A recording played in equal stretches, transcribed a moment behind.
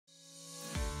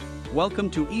Welcome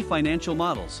to eFinancial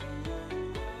Models.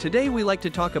 Today we like to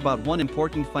talk about one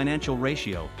important financial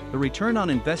ratio, the return on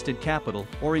invested capital,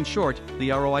 or in short, the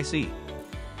ROIC.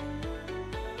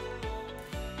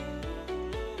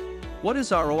 What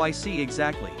is ROIC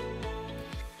exactly?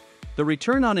 The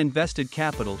return on invested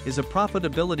capital is a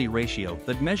profitability ratio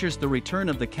that measures the return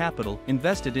of the capital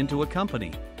invested into a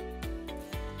company.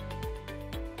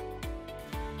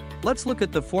 Let's look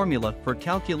at the formula for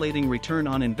calculating return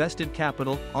on invested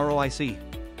capital, ROIC.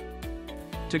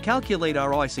 To calculate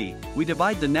ROIC, we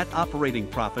divide the net operating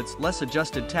profits less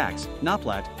adjusted tax,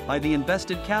 NOPLAT, by the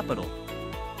invested capital.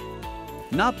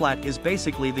 NOPLAT is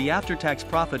basically the after-tax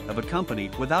profit of a company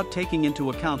without taking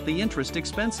into account the interest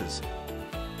expenses.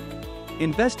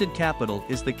 Invested capital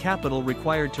is the capital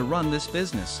required to run this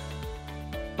business.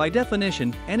 By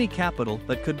definition, any capital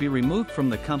that could be removed from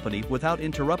the company without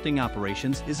interrupting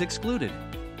operations is excluded.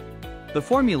 The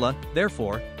formula,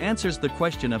 therefore, answers the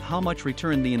question of how much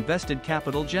return the invested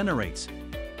capital generates.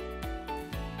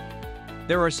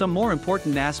 There are some more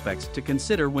important aspects to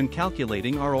consider when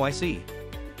calculating ROIC.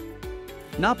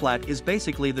 NOPLAT is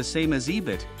basically the same as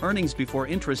EBIT, earnings before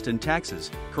interest and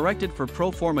taxes, corrected for pro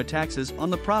forma taxes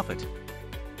on the profit.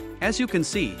 As you can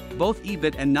see, both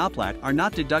EBIT and NOPLAT are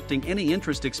not deducting any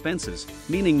interest expenses,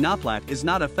 meaning NOPLAT is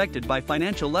not affected by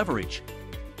financial leverage.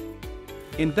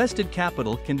 Invested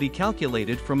capital can be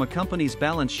calculated from a company's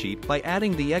balance sheet by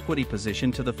adding the equity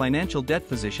position to the financial debt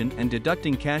position and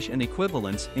deducting cash and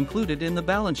equivalents included in the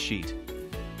balance sheet.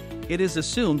 It is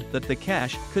assumed that the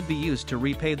cash could be used to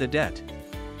repay the debt.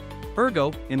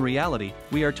 Ergo, in reality,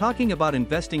 we are talking about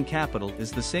investing capital is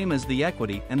the same as the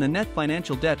equity and the net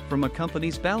financial debt from a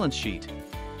company's balance sheet.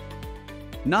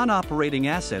 Non-operating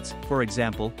assets, for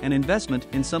example, an investment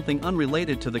in something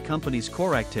unrelated to the company's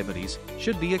core activities,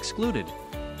 should be excluded.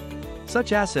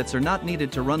 Such assets are not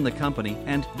needed to run the company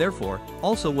and, therefore,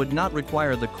 also would not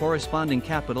require the corresponding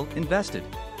capital invested.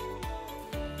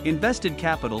 Invested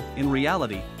capital, in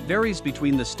reality, varies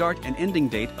between the start and ending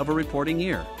date of a reporting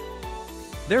year.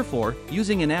 Therefore,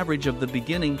 using an average of the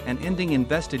beginning and ending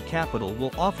invested capital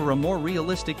will offer a more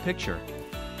realistic picture.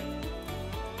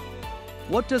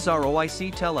 What does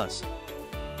ROIC tell us?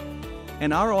 An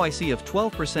ROIC of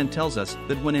 12% tells us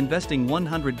that when investing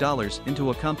 $100 into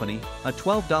a company, a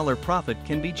 $12 profit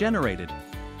can be generated.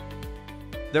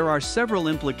 There are several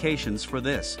implications for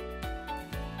this.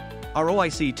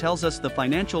 ROIC tells us the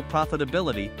financial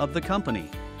profitability of the company.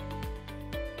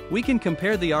 We can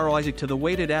compare the ROIC to the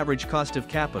weighted average cost of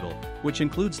capital, which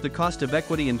includes the cost of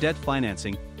equity and debt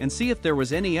financing, and see if there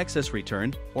was any excess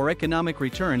return, or economic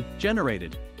return,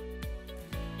 generated.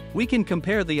 We can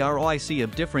compare the ROIC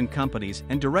of different companies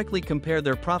and directly compare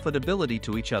their profitability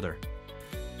to each other.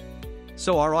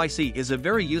 So ROIC is a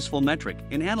very useful metric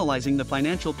in analyzing the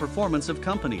financial performance of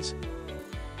companies.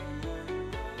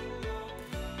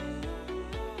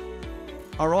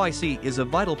 ROIC is a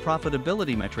vital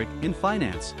profitability metric in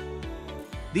finance.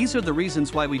 These are the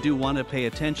reasons why we do want to pay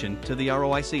attention to the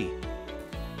ROIC.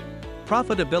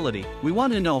 Profitability, we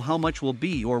want to know how much will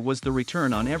be or was the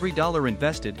return on every dollar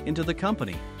invested into the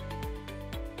company.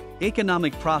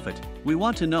 Economic profit, we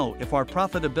want to know if our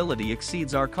profitability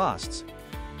exceeds our costs.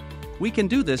 We can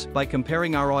do this by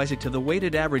comparing ROIC to the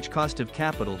weighted average cost of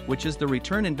capital, which is the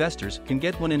return investors can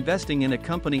get when investing in a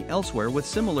company elsewhere with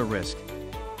similar risk.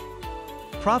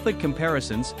 Profit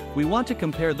comparisons, we want to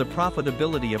compare the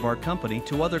profitability of our company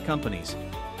to other companies.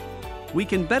 We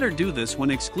can better do this when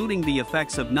excluding the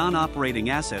effects of non-operating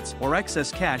assets or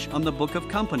excess cash on the book of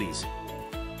companies.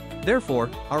 Therefore,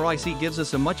 ROIC gives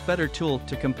us a much better tool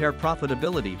to compare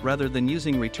profitability rather than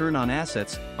using return on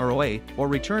assets, ROA, or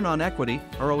return on equity,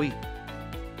 ROE.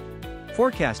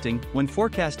 Forecasting, when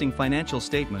forecasting financial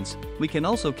statements, we can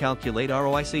also calculate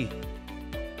ROIC.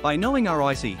 By knowing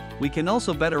ROIC, we can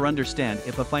also better understand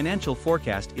if a financial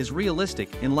forecast is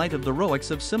realistic in light of the ROICs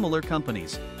of similar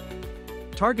companies.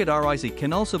 Target ROIC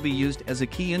can also be used as a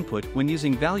key input when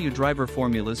using value driver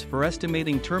formulas for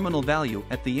estimating terminal value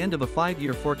at the end of a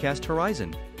 5-year forecast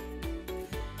horizon.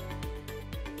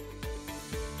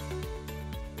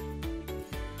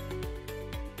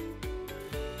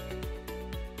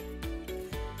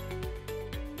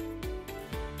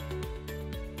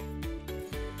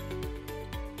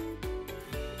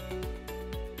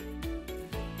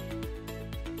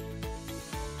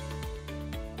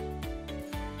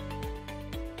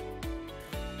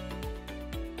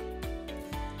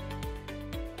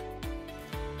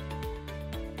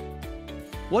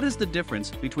 What is the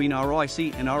difference between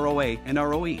ROIC and ROA and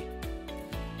ROE?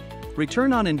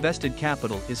 Return on invested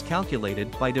capital is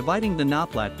calculated by dividing the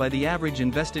NOPLAT by the average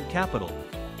invested capital.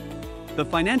 The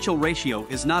financial ratio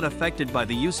is not affected by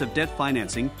the use of debt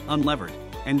financing, unlevered,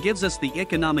 and gives us the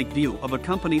economic view of a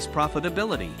company's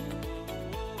profitability.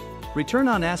 Return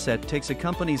on asset takes a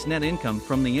company's net income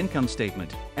from the income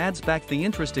statement, adds back the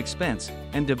interest expense,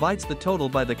 and divides the total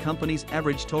by the company's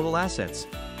average total assets.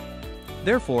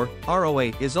 Therefore,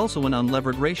 ROA is also an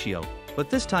unlevered ratio, but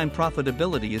this time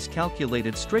profitability is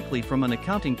calculated strictly from an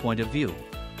accounting point of view.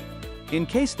 In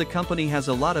case the company has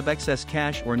a lot of excess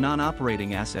cash or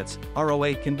non-operating assets,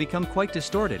 ROA can become quite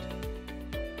distorted.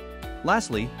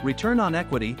 Lastly, return on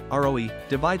equity, ROE,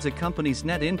 divides a company's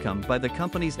net income by the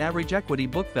company's average equity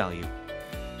book value.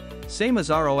 Same as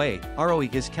ROA, ROE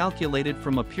is calculated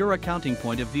from a pure accounting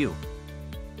point of view.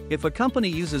 If a company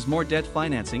uses more debt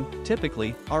financing,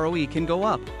 typically, ROE can go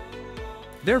up.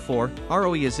 Therefore,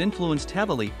 ROE is influenced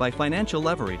heavily by financial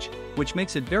leverage, which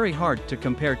makes it very hard to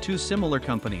compare two similar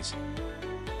companies.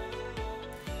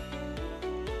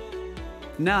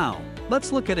 Now,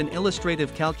 let's look at an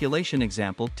illustrative calculation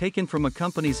example taken from a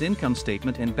company's income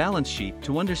statement and balance sheet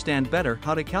to understand better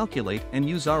how to calculate and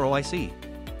use ROIC.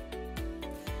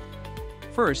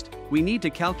 First, we need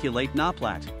to calculate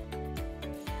NOPLAT.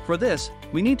 For this,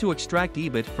 we need to extract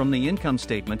EBIT from the income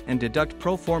statement and deduct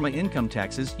pro forma income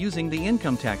taxes using the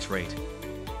income tax rate.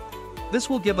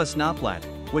 This will give us NOPLAT,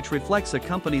 which reflects a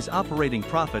company's operating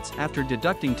profits after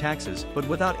deducting taxes but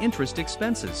without interest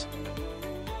expenses.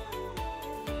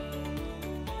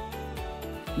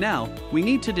 Now, we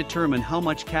need to determine how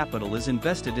much capital is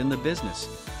invested in the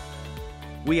business.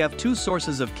 We have two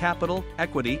sources of capital,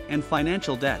 equity, and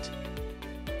financial debt.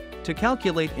 To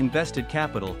calculate invested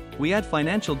capital, we add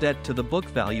financial debt to the book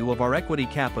value of our equity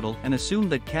capital and assume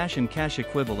that cash and cash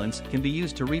equivalents can be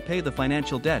used to repay the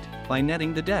financial debt by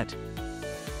netting the debt.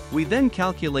 We then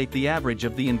calculate the average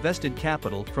of the invested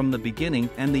capital from the beginning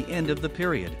and the end of the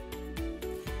period.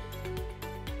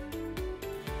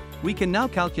 We can now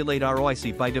calculate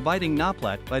ROIC by dividing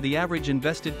NOPLAT by the average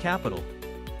invested capital.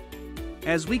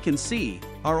 As we can see,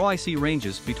 ROIC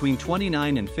ranges between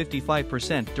 29% and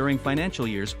 55% during financial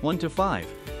years 1 to 5.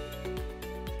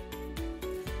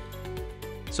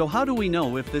 So how do we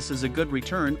know if this is a good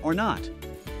return or not?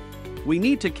 We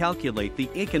need to calculate the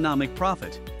economic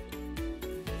profit.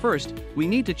 First, we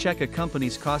need to check a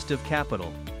company's cost of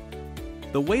capital.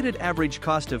 The weighted average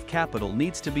cost of capital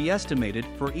needs to be estimated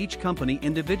for each company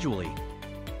individually.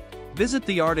 Visit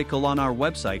the article on our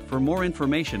website for more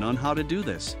information on how to do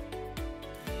this.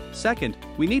 Second,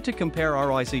 we need to compare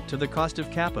ROIC to the cost of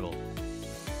capital.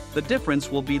 The difference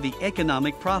will be the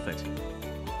economic profit.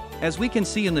 As we can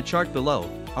see in the chart below,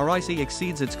 ROIC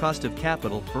exceeds its cost of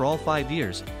capital for all 5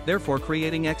 years, therefore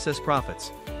creating excess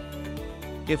profits.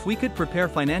 If we could prepare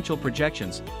financial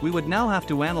projections, we would now have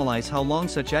to analyze how long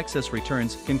such excess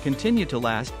returns can continue to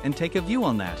last and take a view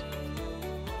on that.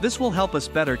 This will help us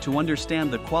better to understand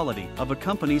the quality of a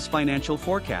company's financial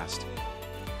forecast.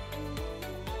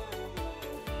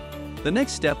 The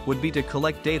next step would be to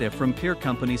collect data from peer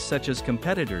companies such as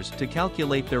competitors to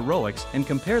calculate their ROICs and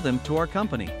compare them to our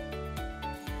company.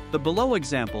 The below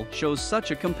example shows such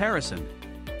a comparison.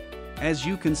 As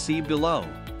you can see below,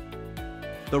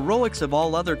 the ROICs of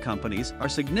all other companies are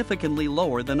significantly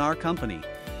lower than our company.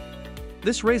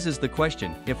 This raises the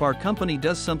question if our company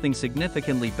does something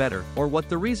significantly better or what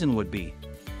the reason would be.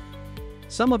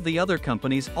 Some of the other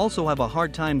companies also have a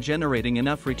hard time generating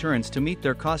enough returns to meet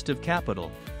their cost of capital,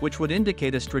 which would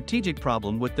indicate a strategic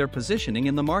problem with their positioning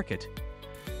in the market.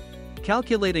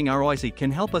 Calculating ROIC can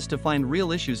help us to find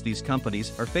real issues these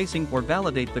companies are facing or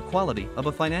validate the quality of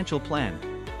a financial plan.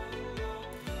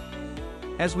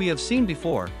 As we have seen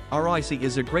before, ROIC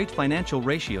is a great financial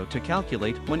ratio to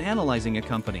calculate when analyzing a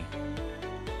company.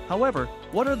 However,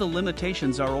 what are the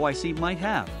limitations ROIC might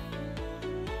have?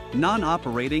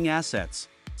 Non-operating assets.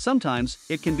 Sometimes,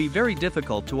 it can be very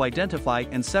difficult to identify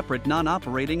and separate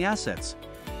non-operating assets.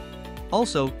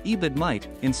 Also, EBIT might,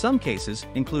 in some cases,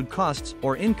 include costs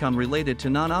or income related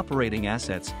to non-operating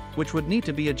assets, which would need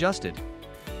to be adjusted.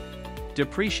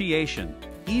 Depreciation.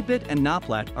 EBIT and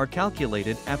NOPLAT are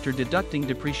calculated after deducting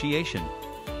depreciation.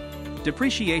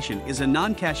 Depreciation is a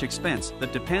non-cash expense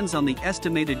that depends on the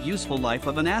estimated useful life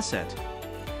of an asset.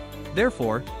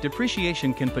 Therefore,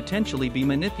 depreciation can potentially be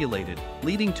manipulated,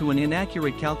 leading to an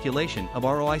inaccurate calculation of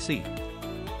ROIC.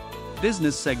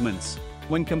 Business segments.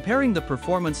 When comparing the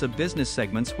performance of business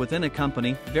segments within a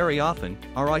company, very often,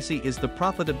 ROIC is the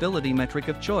profitability metric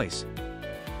of choice.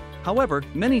 However,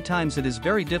 many times it is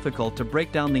very difficult to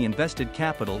break down the invested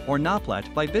capital or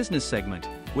NOPLAT by business segment,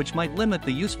 which might limit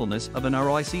the usefulness of an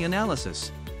ROIC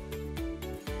analysis.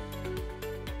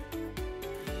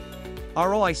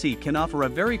 ROIC can offer a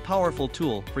very powerful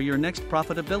tool for your next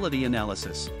profitability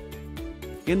analysis.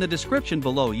 In the description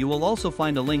below you will also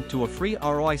find a link to a free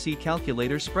ROIC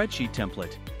calculator spreadsheet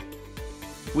template.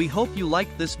 We hope you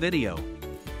liked this video.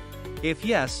 If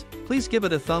yes, please give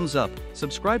it a thumbs up,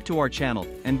 subscribe to our channel,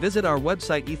 and visit our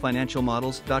website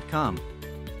efinancialmodels.com.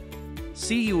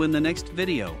 See you in the next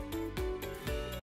video.